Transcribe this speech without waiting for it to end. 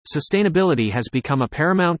Sustainability has become a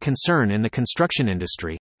paramount concern in the construction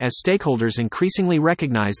industry, as stakeholders increasingly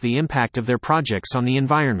recognize the impact of their projects on the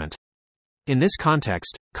environment. In this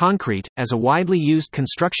context, concrete, as a widely used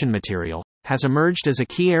construction material, has emerged as a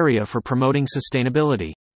key area for promoting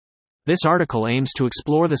sustainability. This article aims to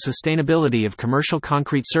explore the sustainability of commercial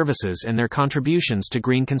concrete services and their contributions to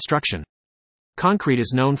green construction. Concrete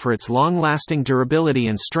is known for its long-lasting durability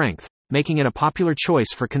and strength, making it a popular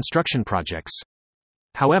choice for construction projects.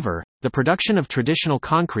 However, the production of traditional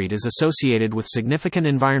concrete is associated with significant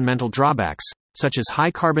environmental drawbacks, such as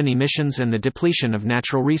high carbon emissions and the depletion of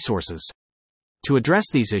natural resources. To address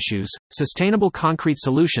these issues, sustainable concrete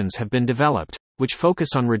solutions have been developed, which focus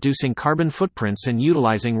on reducing carbon footprints and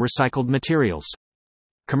utilizing recycled materials.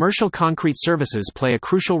 Commercial concrete services play a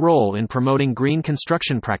crucial role in promoting green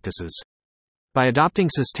construction practices. By adopting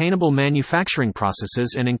sustainable manufacturing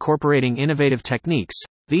processes and incorporating innovative techniques,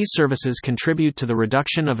 these services contribute to the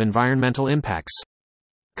reduction of environmental impacts.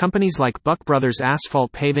 Companies like Buck Brothers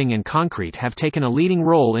Asphalt Paving and Concrete have taken a leading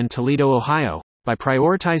role in Toledo, Ohio, by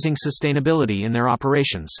prioritizing sustainability in their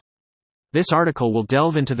operations. This article will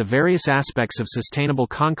delve into the various aspects of sustainable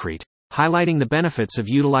concrete, highlighting the benefits of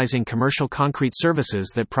utilizing commercial concrete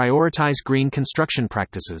services that prioritize green construction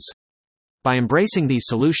practices. By embracing these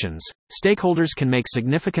solutions, stakeholders can make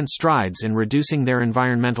significant strides in reducing their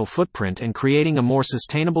environmental footprint and creating a more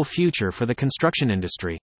sustainable future for the construction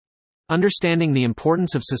industry. Understanding the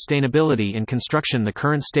importance of sustainability in construction. The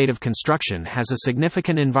current state of construction has a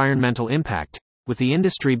significant environmental impact, with the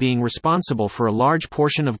industry being responsible for a large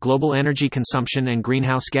portion of global energy consumption and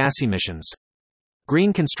greenhouse gas emissions.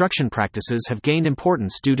 Green construction practices have gained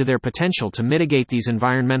importance due to their potential to mitigate these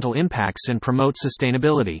environmental impacts and promote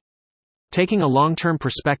sustainability. Taking a long-term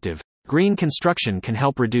perspective, green construction can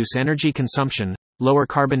help reduce energy consumption, lower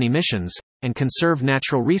carbon emissions, and conserve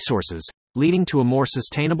natural resources, leading to a more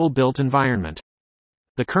sustainable built environment.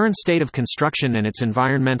 The current state of construction and its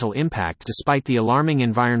environmental impact. Despite the alarming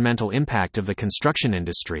environmental impact of the construction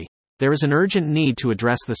industry, there is an urgent need to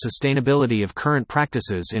address the sustainability of current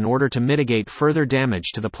practices in order to mitigate further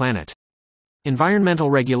damage to the planet.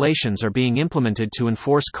 Environmental regulations are being implemented to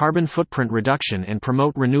enforce carbon footprint reduction and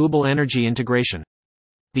promote renewable energy integration.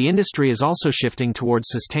 The industry is also shifting towards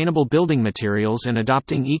sustainable building materials and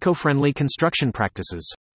adopting eco-friendly construction practices.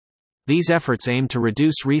 These efforts aim to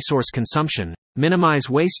reduce resource consumption, minimize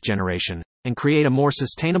waste generation, and create a more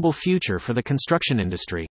sustainable future for the construction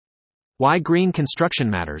industry. Why green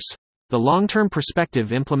construction matters. The long-term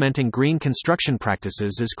perspective. Implementing green construction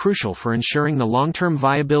practices is crucial for ensuring the long-term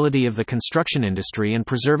viability of the construction industry and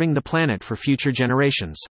preserving the planet for future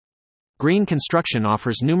generations. Green construction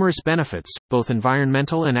offers numerous benefits, both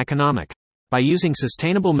environmental and economic. By using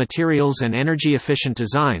sustainable materials and energy-efficient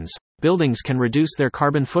designs, buildings can reduce their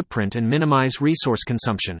carbon footprint and minimize resource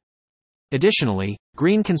consumption. Additionally,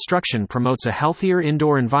 green construction promotes a healthier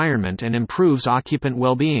indoor environment and improves occupant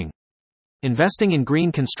well-being. Investing in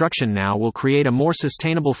green construction now will create a more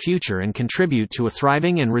sustainable future and contribute to a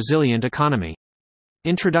thriving and resilient economy.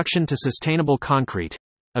 Introduction to sustainable concrete.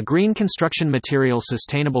 A green construction material.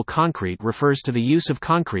 Sustainable concrete refers to the use of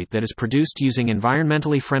concrete that is produced using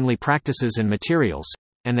environmentally friendly practices and materials,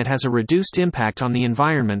 and that has a reduced impact on the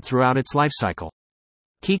environment throughout its life cycle.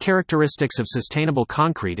 Key characteristics of sustainable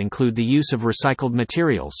concrete include the use of recycled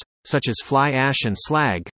materials, such as fly ash and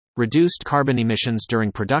slag, reduced carbon emissions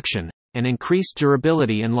during production, and increased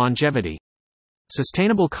durability and longevity.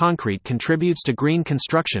 Sustainable concrete contributes to green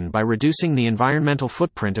construction by reducing the environmental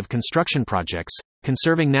footprint of construction projects,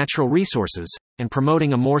 conserving natural resources, and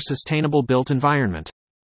promoting a more sustainable built environment.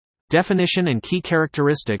 Definition and key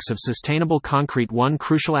characteristics of sustainable concrete. One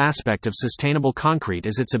crucial aspect of sustainable concrete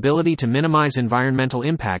is its ability to minimize environmental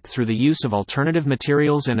impact through the use of alternative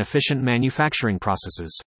materials and efficient manufacturing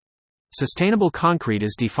processes. Sustainable concrete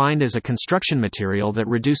is defined as a construction material that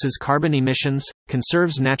reduces carbon emissions,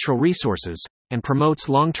 conserves natural resources, and promotes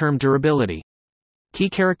long-term durability. Key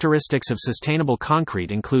characteristics of sustainable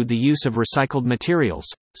concrete include the use of recycled materials,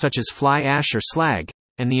 such as fly ash or slag,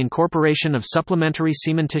 and the incorporation of supplementary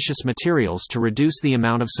cementitious materials to reduce the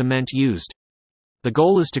amount of cement used. The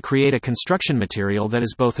goal is to create a construction material that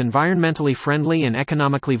is both environmentally friendly and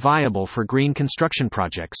economically viable for green construction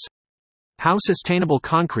projects. How sustainable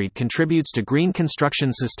concrete contributes to green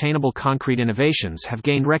construction. Sustainable concrete innovations have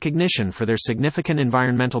gained recognition for their significant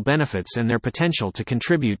environmental benefits and their potential to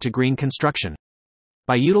contribute to green construction.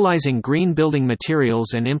 By utilizing green building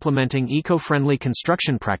materials and implementing eco-friendly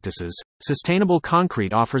construction practices, sustainable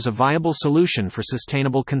concrete offers a viable solution for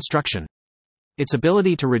sustainable construction. Its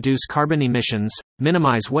ability to reduce carbon emissions,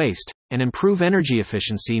 minimize waste, and improve energy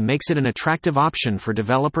efficiency makes it an attractive option for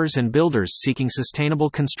developers and builders seeking sustainable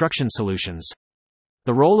construction solutions.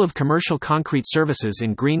 The role of commercial concrete services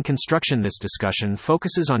in green construction. This discussion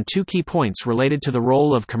focuses on two key points related to the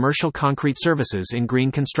role of commercial concrete services in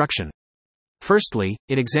green construction. Firstly,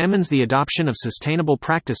 it examines the adoption of sustainable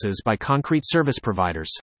practices by concrete service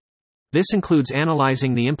providers. This includes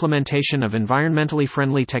analyzing the implementation of environmentally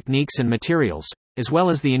friendly techniques and materials, as well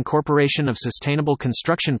as the incorporation of sustainable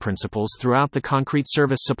construction principles throughout the concrete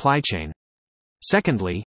service supply chain.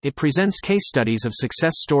 Secondly, it presents case studies of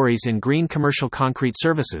success stories in green commercial concrete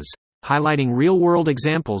services, highlighting real-world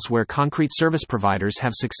examples where concrete service providers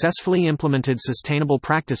have successfully implemented sustainable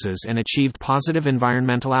practices and achieved positive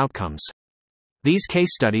environmental outcomes. These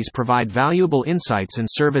case studies provide valuable insights and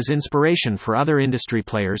serve as inspiration for other industry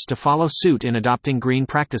players to follow suit in adopting green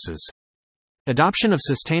practices. Adoption of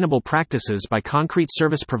sustainable practices by concrete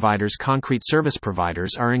service providers. Concrete service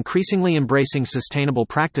providers are increasingly embracing sustainable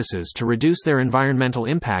practices to reduce their environmental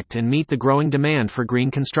impact and meet the growing demand for green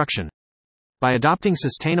construction. By adopting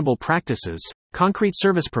sustainable practices, concrete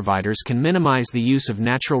service providers can minimize the use of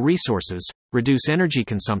natural resources, reduce energy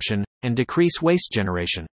consumption, and decrease waste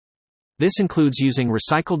generation. This includes using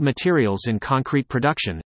recycled materials in concrete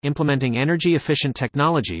production, implementing energy-efficient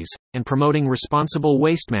technologies, and promoting responsible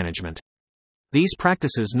waste management. These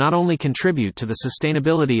practices not only contribute to the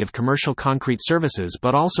sustainability of commercial concrete services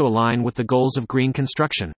but also align with the goals of green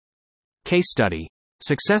construction. Case study: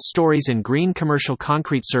 Success stories in green commercial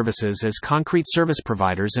concrete services. As concrete service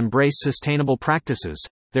providers embrace sustainable practices,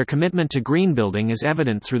 their commitment to green building is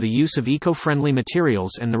evident through the use of eco-friendly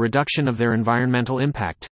materials and the reduction of their environmental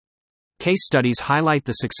impact. Case studies highlight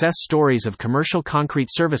the success stories of commercial concrete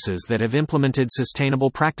services that have implemented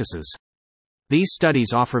sustainable practices. These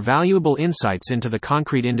studies offer valuable insights into the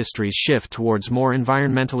concrete industry's shift towards more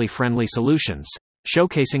environmentally friendly solutions,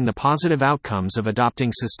 showcasing the positive outcomes of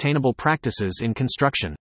adopting sustainable practices in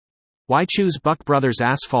construction. Why choose Buck Brothers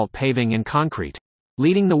Asphalt Paving and Concrete?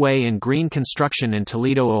 Leading the way in green construction in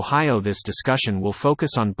Toledo, Ohio. This discussion will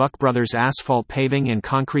focus on Buck Brothers Asphalt Paving and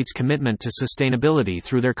Concrete's commitment to sustainability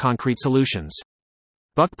through their concrete solutions.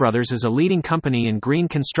 Buck Brothers is a leading company in green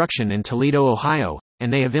construction in Toledo, Ohio,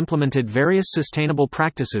 and they have implemented various sustainable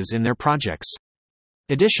practices in their projects.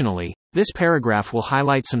 Additionally, this paragraph will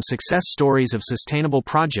highlight some success stories of sustainable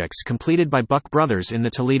projects completed by Buck Brothers in the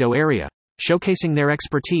Toledo area, showcasing their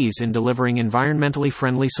expertise in delivering environmentally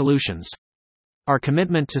friendly solutions. Our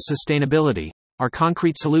commitment to sustainability. Our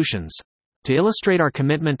concrete solutions. To illustrate our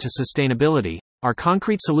commitment to sustainability, our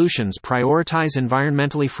concrete solutions prioritize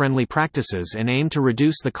environmentally friendly practices and aim to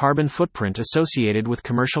reduce the carbon footprint associated with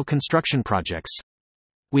commercial construction projects.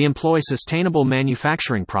 We employ sustainable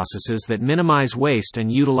manufacturing processes that minimize waste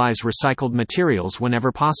and utilize recycled materials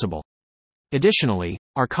whenever possible. Additionally,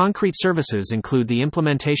 our concrete services include the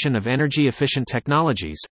implementation of energy-efficient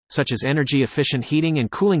technologies, such as energy-efficient heating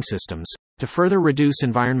and cooling systems, to further reduce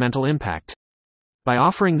environmental impact. By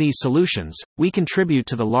offering these solutions, we contribute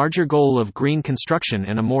to the larger goal of green construction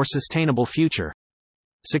and a more sustainable future.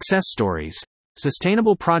 Success stories.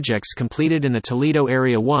 Sustainable projects completed in the Toledo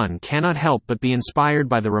area. One cannot help but be inspired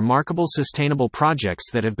by the remarkable sustainable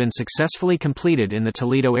projects that have been successfully completed in the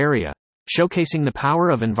Toledo area, showcasing the power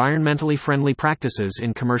of environmentally friendly practices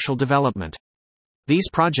in commercial development. These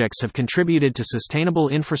projects have contributed to sustainable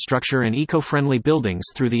infrastructure and eco-friendly buildings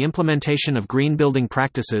through the implementation of green building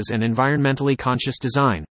practices and environmentally conscious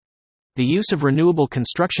design. The use of renewable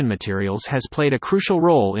construction materials has played a crucial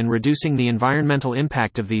role in reducing the environmental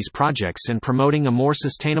impact of these projects and promoting a more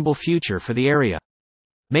sustainable future for the area.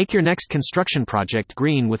 Make your next construction project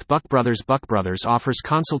green with Buck Brothers. Buck Brothers offers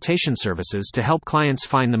consultation services to help clients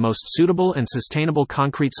find the most suitable and sustainable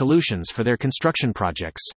concrete solutions for their construction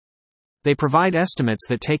projects. They provide estimates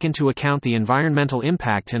that take into account the environmental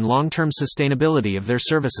impact and long-term sustainability of their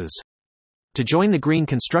services. To join the green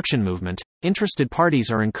construction movement, interested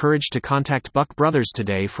parties are encouraged to contact Buck Brothers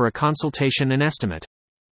today for a consultation and estimate.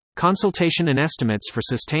 Consultation and estimates for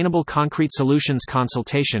sustainable concrete solutions.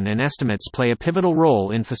 Consultation and estimates play a pivotal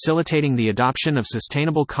role in facilitating the adoption of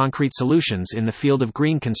sustainable concrete solutions in the field of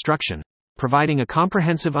green construction, providing a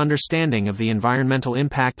comprehensive understanding of the environmental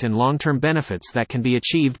impact and long-term benefits that can be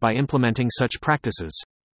achieved by implementing such practices.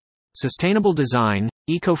 Sustainable design,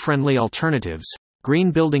 eco-friendly alternatives,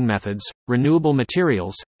 green building methods, renewable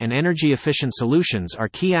materials, and energy-efficient solutions are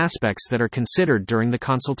key aspects that are considered during the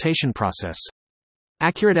consultation process.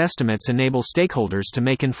 Accurate estimates enable stakeholders to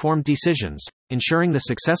make informed decisions, ensuring the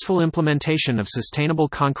successful implementation of sustainable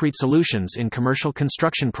concrete solutions in commercial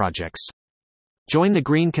construction projects. Join the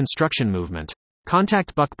green construction movement.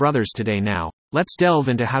 Contact Buck Brothers today now. Let's delve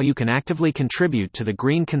into how you can actively contribute to the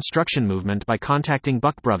green construction movement by contacting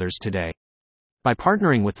Buck Brothers today. By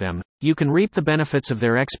partnering with them, you can reap the benefits of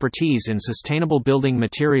their expertise in sustainable building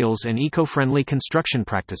materials and eco-friendly construction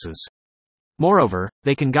practices. Moreover,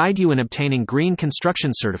 they can guide you in obtaining green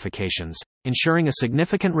construction certifications, ensuring a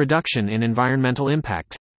significant reduction in environmental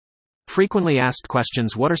impact. Frequently asked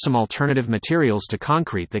questions: what are some alternative materials to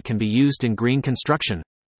concrete that can be used in green construction?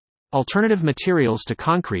 Alternative materials to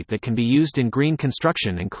concrete that can be used in green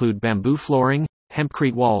construction include bamboo flooring,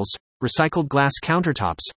 hempcrete walls, recycled glass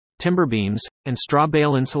countertops, timber beams, and straw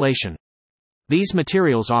bale insulation. These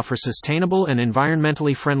materials offer sustainable and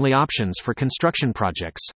environmentally friendly options for construction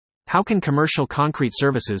projects. How can commercial concrete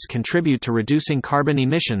services contribute to reducing carbon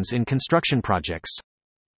emissions in construction projects?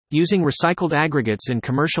 Using recycled aggregates in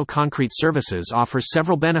commercial concrete services offers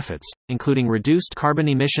several benefits, including reduced carbon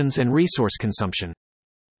emissions and resource consumption.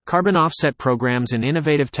 Carbon offset programs and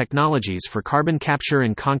innovative technologies for carbon capture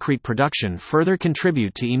in concrete production further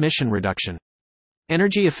contribute to emission reduction.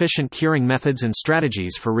 Energy-efficient curing methods and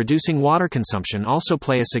strategies for reducing water consumption also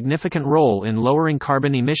play a significant role in lowering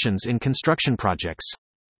carbon emissions in construction projects.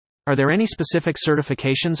 Are there any specific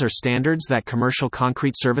certifications or standards that commercial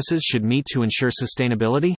concrete services should meet to ensure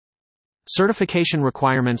sustainability? Certification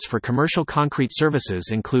requirements for commercial concrete services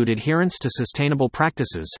include adherence to sustainable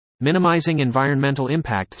practices, minimizing environmental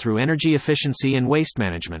impact through energy efficiency and waste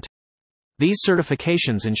management. These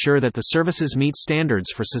certifications ensure that the services meet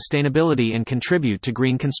standards for sustainability and contribute to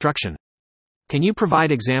green construction. Can you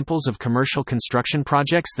provide examples of commercial construction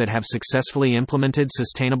projects that have successfully implemented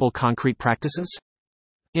sustainable concrete practices?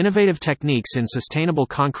 Innovative techniques in sustainable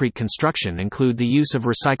concrete construction include the use of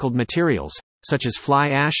recycled materials, such as fly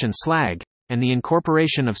ash and slag, and the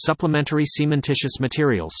incorporation of supplementary cementitious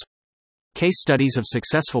materials. Case studies of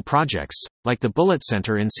successful projects, like the Bullitt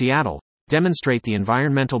Center in Seattle, demonstrate the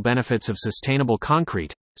environmental benefits of sustainable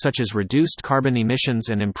concrete, such as reduced carbon emissions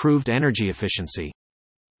and improved energy efficiency.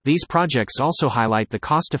 These projects also highlight the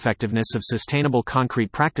cost-effectiveness of sustainable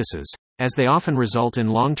concrete practices, as they often result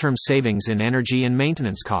in long-term savings in energy and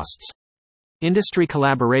maintenance costs. Industry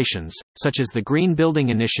collaborations, such as the Green Building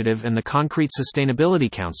Initiative and the Concrete Sustainability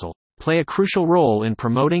Council, play a crucial role in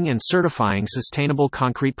promoting and certifying sustainable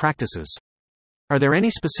concrete practices. Are there any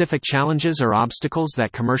specific challenges or obstacles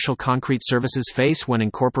that commercial concrete services face when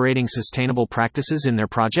incorporating sustainable practices in their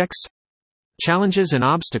projects? Challenges and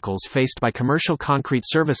obstacles faced by commercial concrete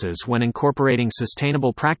services when incorporating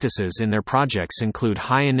sustainable practices in their projects include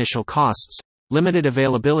high initial costs, limited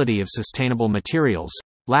availability of sustainable materials,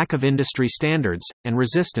 lack of industry standards, and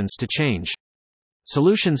resistance to change.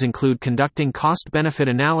 Solutions include conducting cost-benefit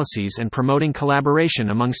analyses and promoting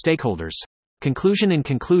collaboration among stakeholders. Conclusion: in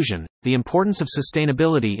conclusion, the importance of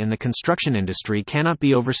sustainability in the construction industry cannot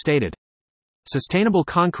be overstated. Sustainable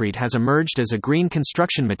concrete has emerged as a green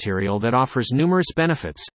construction material that offers numerous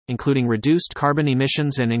benefits, including reduced carbon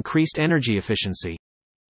emissions and increased energy efficiency.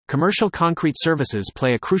 Commercial concrete services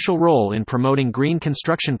play a crucial role in promoting green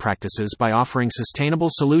construction practices by offering sustainable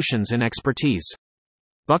solutions and expertise.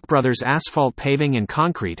 Buck Brothers Asphalt Paving and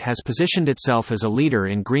Concrete has positioned itself as a leader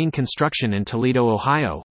in green construction in Toledo,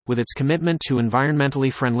 Ohio, with its commitment to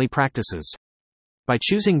environmentally friendly practices. By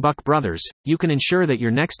choosing Buck Brothers, you can ensure that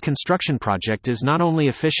your next construction project is not only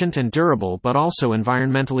efficient and durable but also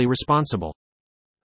environmentally responsible.